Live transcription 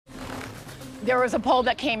There was a poll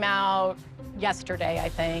that came out yesterday, I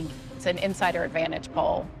think. It's an Insider Advantage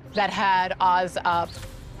poll that had Oz up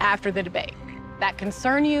after the debate. That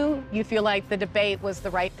concern you? You feel like the debate was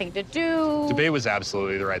the right thing to do? Debate was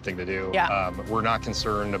absolutely the right thing to do. Yeah. We're not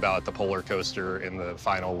concerned about the roller coaster in the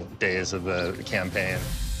final days of the campaign.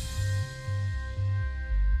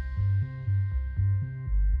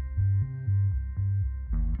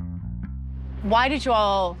 Why did you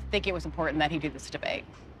all think it was important that he do this debate?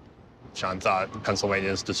 John thought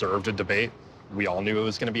Pennsylvanians deserved a debate. We all knew it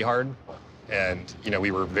was going to be hard. And, you know,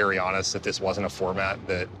 we were very honest that this wasn't a format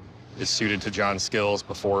that is suited to John's skills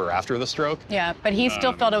before or after the stroke. Yeah, but he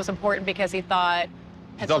still felt it was important because he thought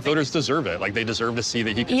voters deserve it. Like, they deserve to see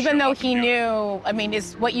that he could even though up he and knew, I mean,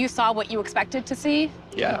 is what you saw what you expected to see?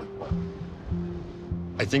 Yeah.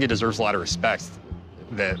 I think it deserves a lot of respect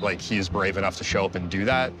that, like, he's brave enough to show up and do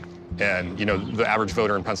that. And, you know, the average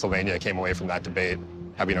voter in Pennsylvania came away from that debate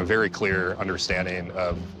having a very clear understanding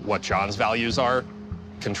of what John's values are,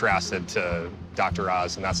 contrasted to Dr.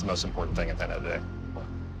 Oz, and that's the most important thing at the end of the day.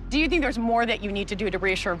 Do you think there's more that you need to do to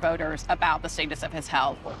reassure voters about the status of his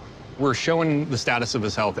health? We're showing the status of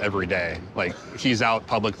his health every day. Like, he's out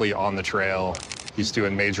publicly on the trail. He's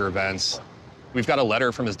doing major events. We've got a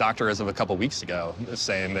letter from his doctor as of a couple weeks ago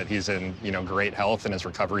saying that he's in, you know, great health and his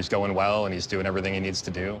recovery's going well and he's doing everything he needs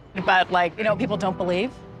to do. But, like, you know, people don't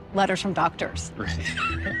believe letters from doctors.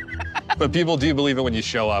 But people do believe it when you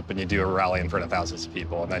show up and you do a rally in front of thousands of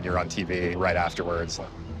people and then you're on TV right afterwards.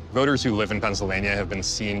 Voters who live in Pennsylvania have been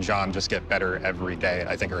seeing John just get better every day, and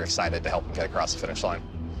I think are excited to help him get across the finish line.